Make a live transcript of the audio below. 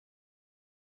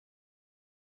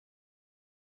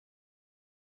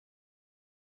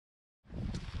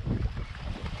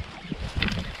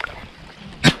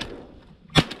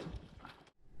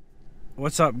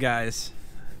What's up, guys?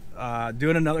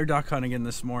 Doing another duck hunt again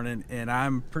this morning, and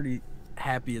I'm pretty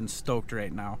happy and stoked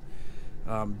right now.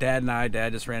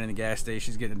 Dad just ran in the gas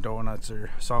station. He's getting donuts or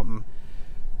something.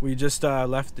 We just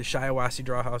left the Shiawassee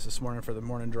draw house this morning for the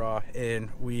morning draw, and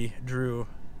we drew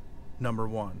number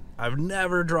one. I've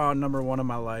never drawn number one in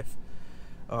my life.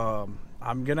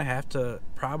 I'm gonna have to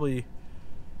probably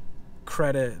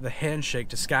credit the handshake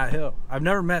to Scott Hill. I've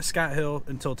never met Scott Hill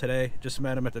until today. Just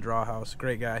met him at the draw house.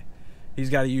 Great guy. He's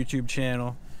got a YouTube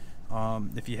channel.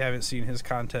 If you haven't seen his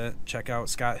content, check out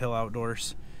Scott Hill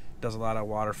Outdoors. Does a lot of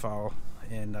waterfowl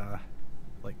and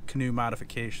like canoe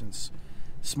modifications.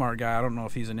 Smart guy. I don't know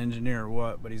if he's an engineer or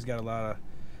what, but he's got a lot of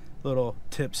little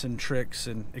tips and tricks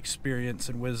and experience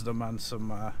and wisdom on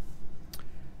some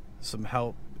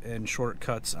help and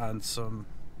shortcuts on some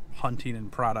hunting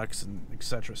and products and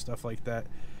etc. stuff like that.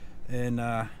 And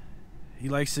he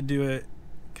likes to do it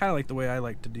kind of like the way I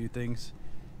like to do things.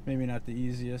 Maybe not the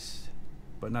easiest,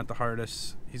 but not the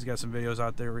hardest. He's got some videos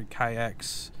out there where he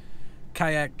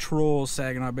kayak trolls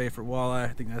Saginaw Bay for walleye.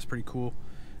 I think that's pretty cool.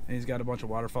 And he's got a bunch of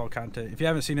waterfowl content. If you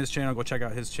haven't seen his channel, go check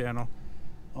out his channel.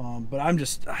 But I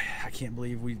can't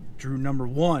believe we drew number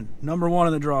one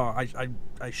in the draw.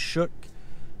 I shook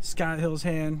Scott Hill's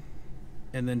hand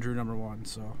and then drew number one.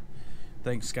 So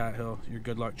thanks, Scott Hill. Your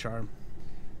good luck charm.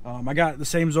 I got the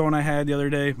same zone I had the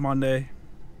other day, Monday,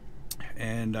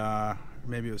 and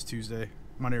maybe it was Tuesday,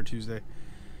 Monday or Tuesday,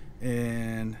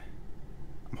 and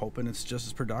I'm hoping it's just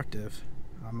as productive.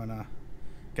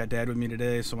 Got Dad with me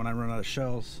today, so when I run out of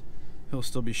shells, he'll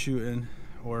still be shooting,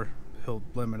 or he'll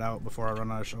limit out before I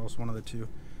run out of shells, one of the two.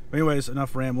 But anyways,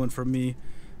 enough rambling from me.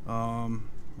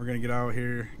 We're gonna get out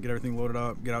here, get everything loaded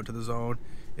up, get out to the zone,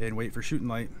 and wait for shooting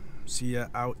light. See ya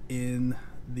out in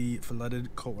the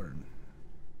flooded corn.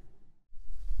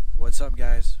 What's up,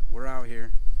 guys? We're out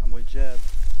here. I'm with Jeb.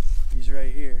 He's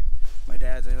right here. My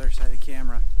dad's on the other side of the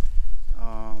camera.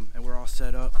 And we're all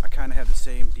set up. I kind of have the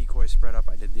same decoy spread up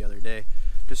I did the other day.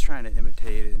 Just trying to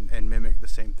imitate and mimic the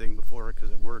same thing before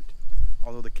because it worked.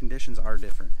 Although the conditions are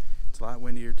different. It's a lot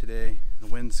windier today. The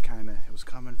wind's it was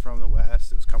coming from the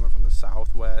west. It was coming from the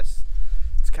southwest.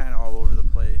 It's kind of all over the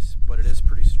place, but it is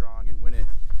pretty strong. And when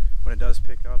it does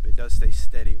pick up, it does stay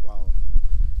steady while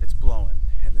it's blowing.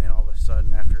 And then all of a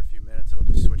sudden, after a few minutes, it'll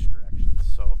just switch directions.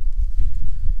 So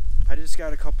I just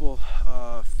got a couple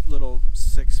little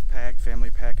 6-pack, family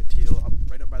pack of teal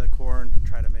right up by the corn.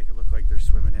 Try to make it look like they're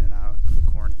swimming in and out of the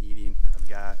corn eating. I've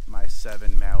got my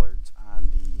 7 mallards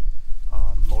on the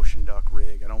motion duck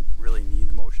rig. I don't really need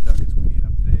the motion duck. It's windy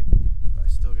enough today, but I'm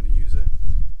still going to use it.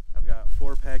 I've got a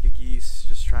 4-pack of geese,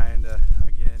 just trying to,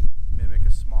 again, mimic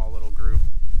a small little group.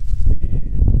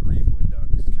 And 3 wood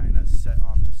ducks kind of set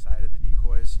off the side of the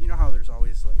decoys. You know how there's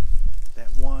always like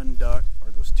that one duck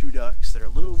or those 2 ducks that are a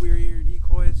little weirier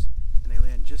decoys and they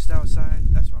land just outside?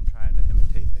 That's what I'm trying to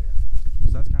imitate there.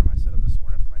 So that's kind of my setup this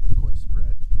morning for my decoy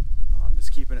spread.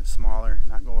 Just keeping it smaller,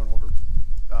 not going over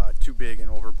too big and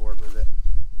overboard with it.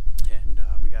 And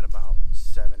we got about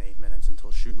 7-8 minutes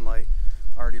until shooting light.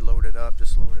 Already loaded up,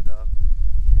 just loaded up,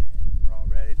 and we're all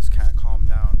ready. Just kind of calm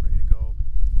down, ready to go,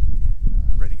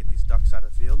 and ready to get these ducks out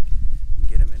of the field and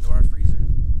get them into our freezer.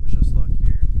 Wish us luck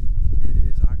here. It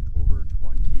is October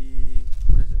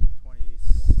 27?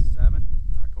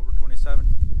 October 27,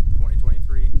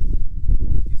 2023.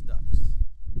 These ducks.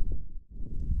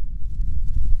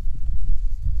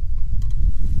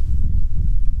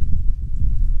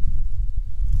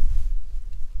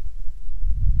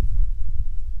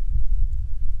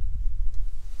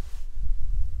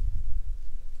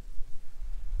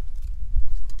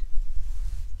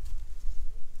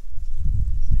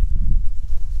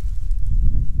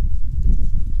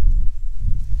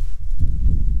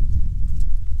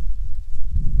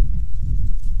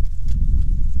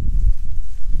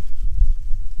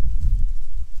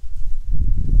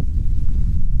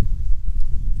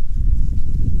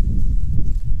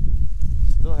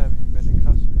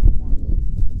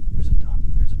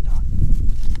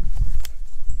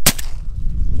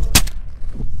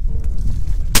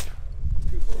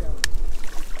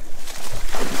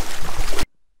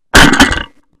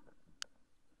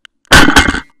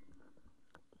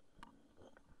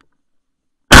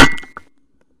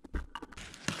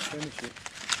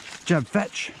 Jeb,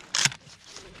 fetch.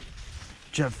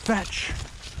 Jeb, fetch.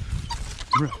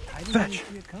 I didn't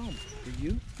see it come. Did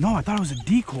you? No, I thought it was a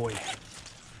decoy.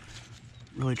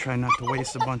 Really trying not to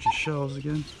waste a bunch of shells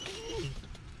again.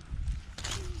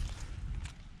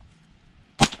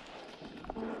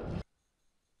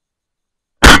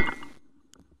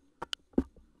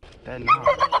 Dead now.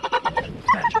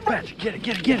 Fetch, get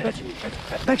it.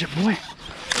 Fetch it, boy.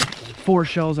 4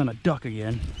 shells on a duck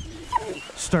again.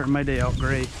 Starting my day out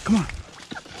great. Come on.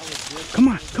 Come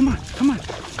on, come on, come on.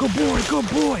 Go boy, go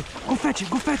boy. Go fetch it,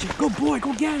 go fetch it. Go boy,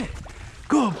 go get it.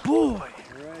 Good boy. All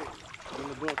right. In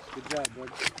the books. Good job,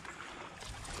 bud.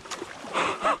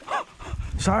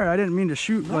 Sorry, I didn't mean to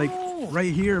shoot like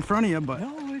right here in front of you, but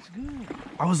No, it's good.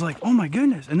 I was like, oh my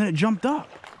goodness. And then it jumped up.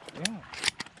 Yeah.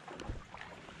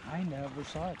 I never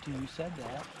saw it till you said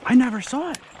that. I never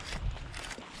saw it.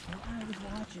 When I was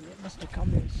watching, it must have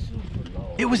come in super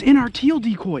low. It was in our teal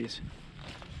decoys.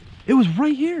 It was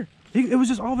right here. It was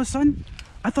just all of a sudden,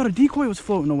 I thought a decoy was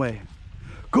floating away.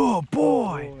 Good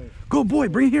boy. Good boy.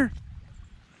 Bring it here.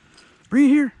 Bring it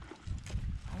here.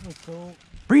 I was so...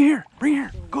 Bring it here. Bring it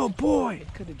here. Good boy.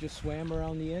 It could have just swam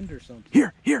around the end or something.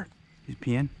 Here, here. He's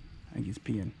peeing. I think he's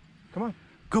peeing. Come on.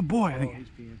 Good boy, I Oh, think. he's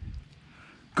peeing.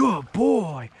 Good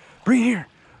boy. Bring it here.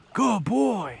 Good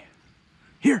boy.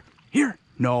 Here, here.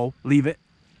 No, leave it.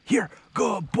 Here.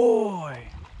 Good boy.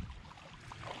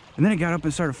 And then it got up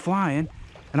and started flying,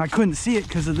 and I couldn't see it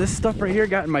because of this stuff right here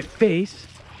got in my face.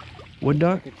 Wood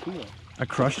duck. Like a teal. I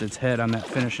crushed its head on that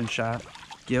finishing shot.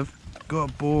 Give.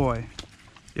 Good boy.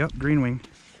 Yep, green wing.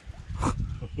 Up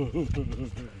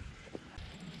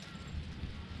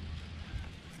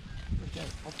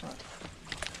front.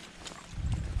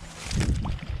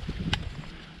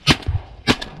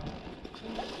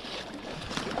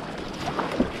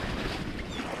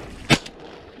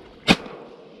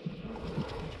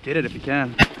 Get it if you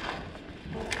can.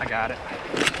 I got it.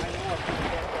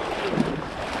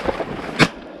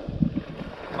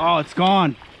 Oh, it's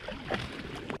gone.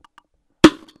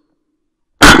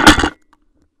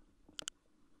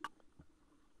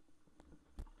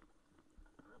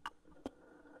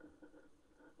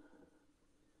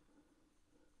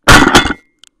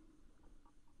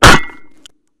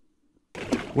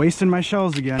 Wasting my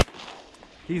shells again.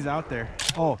 He's out there.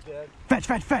 Oh, fetch,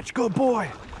 fetch, fetch. Good boy.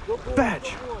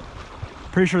 Fetch.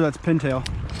 Pretty sure that's pintail.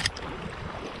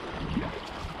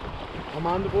 I'm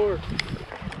on the board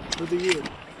for the year.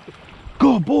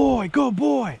 Good boy, good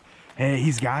boy. Hey,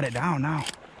 he's got it down now.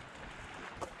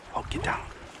 Oh, get down.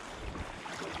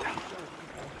 Get down.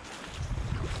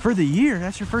 For the year,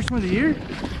 that's your first one of the year?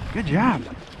 Good job.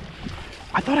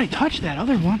 I thought I touched that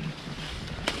other one.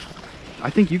 I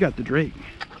think you got the drake.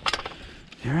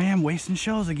 Here I am wasting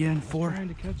shells again. Trying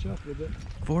to catch up with it.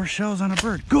 4 shells on a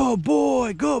bird. Good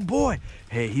boy, good boy.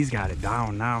 Hey, he's got it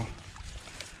down now.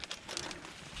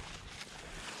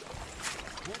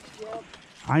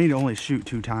 I need to only shoot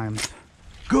 2 times.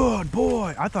 Good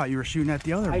boy. I thought you were shooting at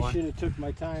the other one. I should have took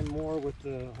my time more with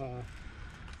the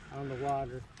on the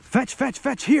water. Fetch, fetch,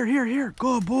 fetch. Here, here, here.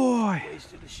 Good boy.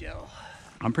 Wasted a shell.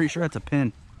 I'm pretty sure that's a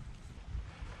pin.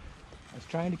 I was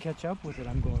trying to catch up with it.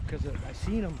 I'm going because I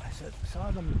seen them. I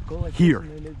saw them go like Here. this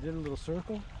and then they did a little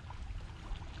circle.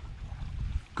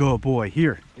 Good boy.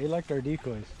 Here. They liked our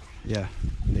decoys. Yeah,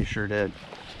 they sure did.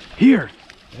 Here.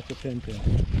 That's a pintail.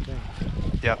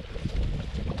 Yep.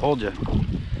 Told you.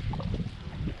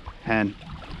 Hen.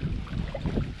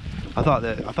 I thought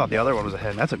the other one was a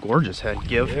hen. That's a gorgeous head.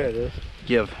 Give. Yeah, it is.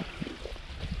 Give.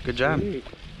 Good job. Sweet.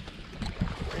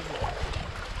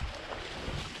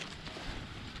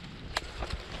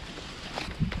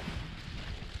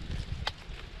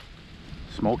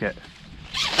 Smoke it.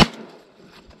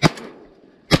 I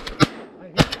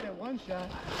hit that one shot.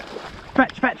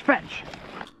 Fetch, fetch, fetch.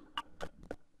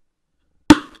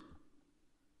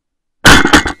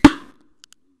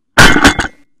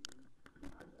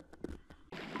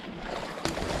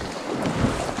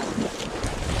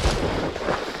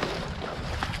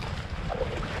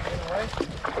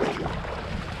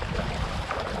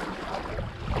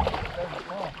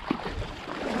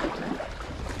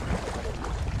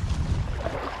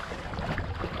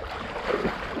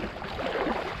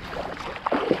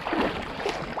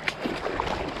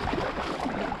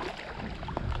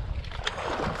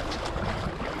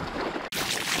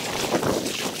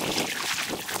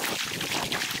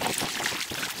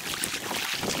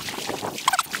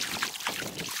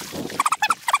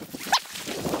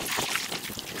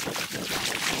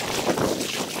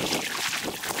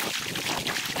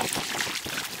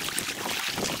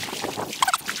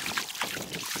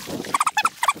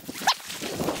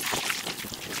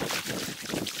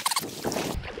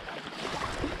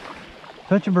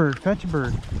 Fetch a bird, fetch a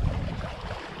bird.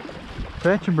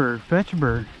 Fetch a bird, fetch a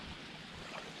bird.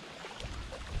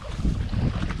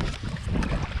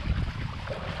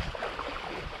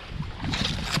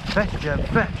 Fetch, Jeb,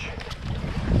 fetch.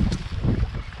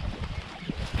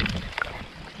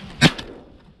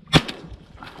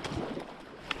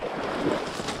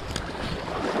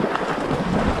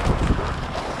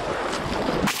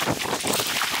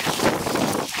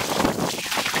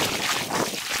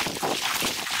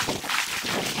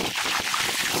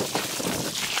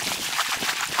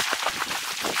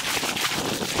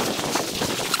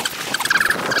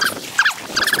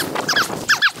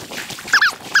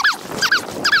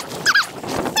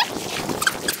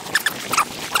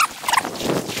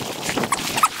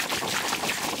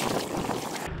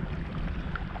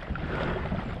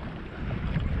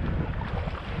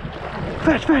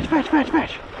 Fetch, fetch, fetch, fetch,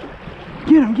 fetch.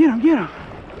 Get him, get him, get him.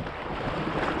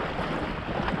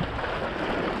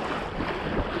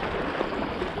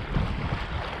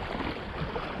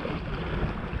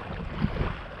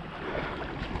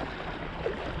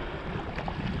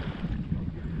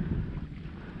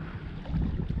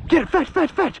 Get it, fetch,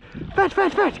 fetch, fetch. Fetch,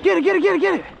 fetch, fetch. Get it, get it, get it,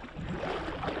 get it.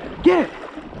 Get it.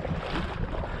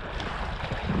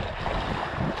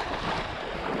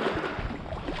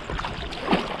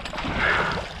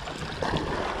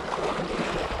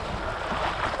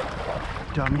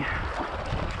 Dummy.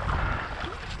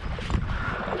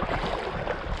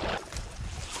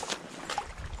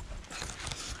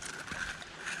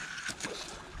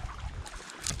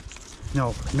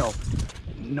 No, no,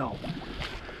 no,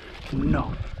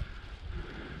 no,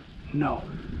 no.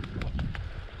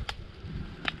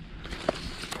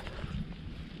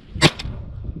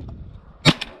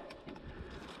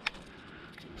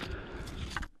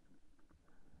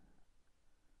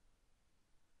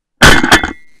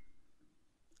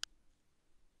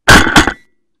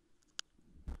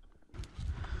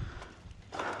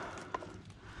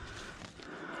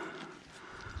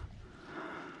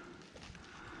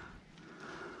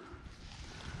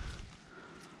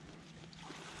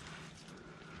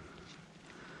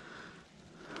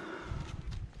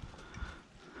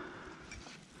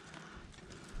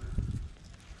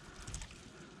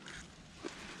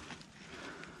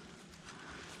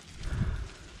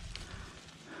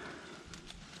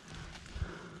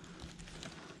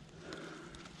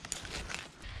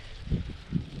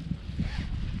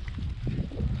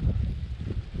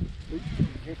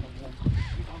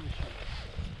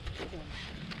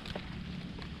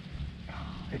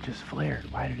 It just flared.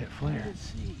 Why did it flare?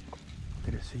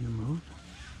 Did it see you move?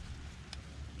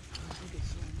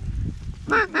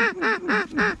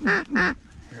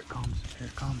 Here it comes. Here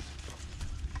it comes.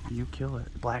 You kill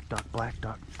it. Black duck, black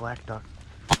duck, black duck.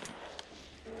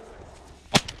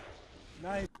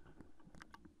 Nice.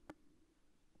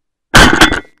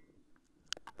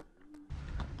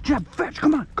 Jeb, fetch,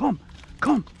 come on, come,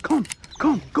 come, come,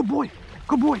 come. Good boy,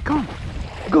 come.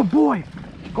 Good boy.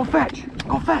 Go fetch,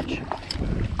 go fetch,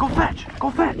 go fetch,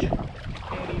 go fetch. They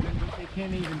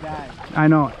can't even die. I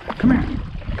know it. Come here,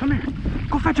 come here.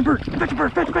 Go fetch a bird, fetch a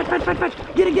bird, fetch, fetch, fetch, fetch,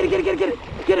 fetch. Get it, get it, get it, get it, get it.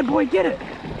 Get it, boy, get it.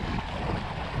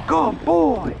 Good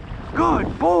boy,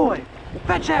 good boy.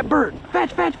 Fetch that bird,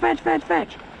 fetch, fetch, fetch, fetch,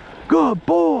 fetch. Good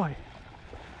boy.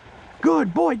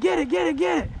 Good boy, get it, get it,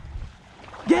 get it.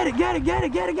 Get it, get it, get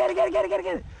it, get it, get it, get it, get it, get it,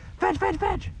 get it. Fetch, fetch,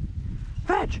 fetch.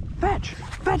 Fetch, fetch,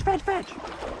 fetch, fetch, fetch.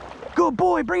 Good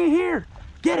boy, bring it here.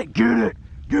 Get it, get it,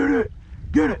 get it,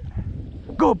 get it.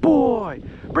 Good boy.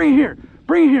 Bring it here,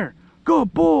 bring it here.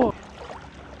 Good boy.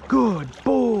 Good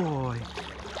boy.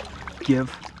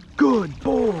 Give. Good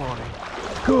boy.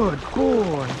 Good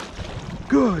boy.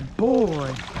 Good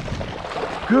boy.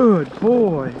 Good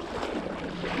boy.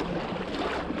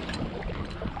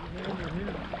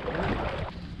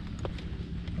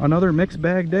 Another mixed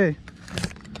bag day.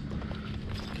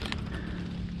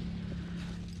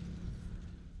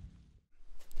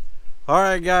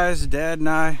 Alright guys, Dad and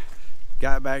I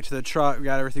got back to the truck. We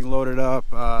got everything loaded up.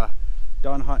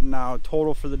 Done hunting now.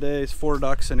 Total for the day is 4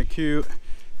 ducks and a coot.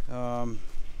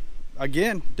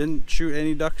 Again, didn't shoot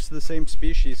any ducks to the same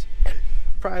species.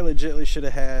 Probably legitly should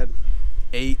have had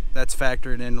 8. That's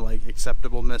factoring in like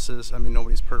acceptable misses. I mean,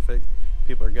 nobody's perfect.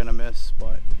 People are gonna miss,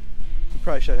 but we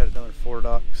probably should have had another 4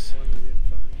 ducks.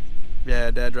 Yeah,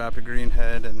 Dad dropped a green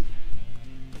head, and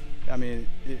I mean,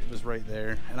 it was right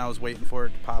there, and I was waiting for it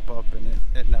to pop up, and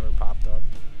it never popped up.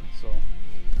 So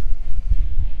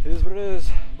it is what it is.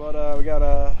 But we got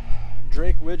a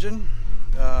Drake Wigeon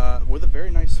with a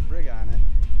very nice sprig on it.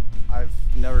 I've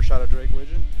never shot a Drake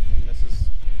Wigeon, and this is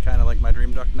kind of like my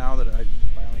dream duck now that I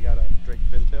finally got a Drake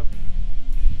pintail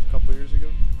a couple years ago.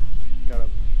 Got a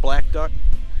black duck,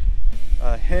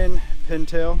 a hen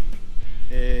pintail,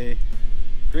 a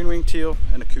green winged teal,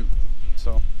 and a coot.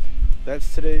 So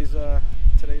that's today's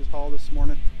haul this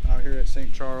morning out here at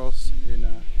St. Charles in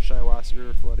Shiawassee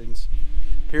River Floodings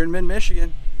here in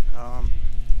mid-Michigan.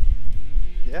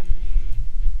 Yeah,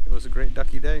 it was a great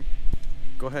ducky day.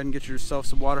 Go ahead and get yourself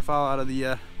some waterfowl out of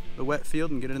the wet field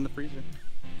and get it in the freezer.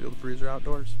 Fill the freezer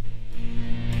outdoors.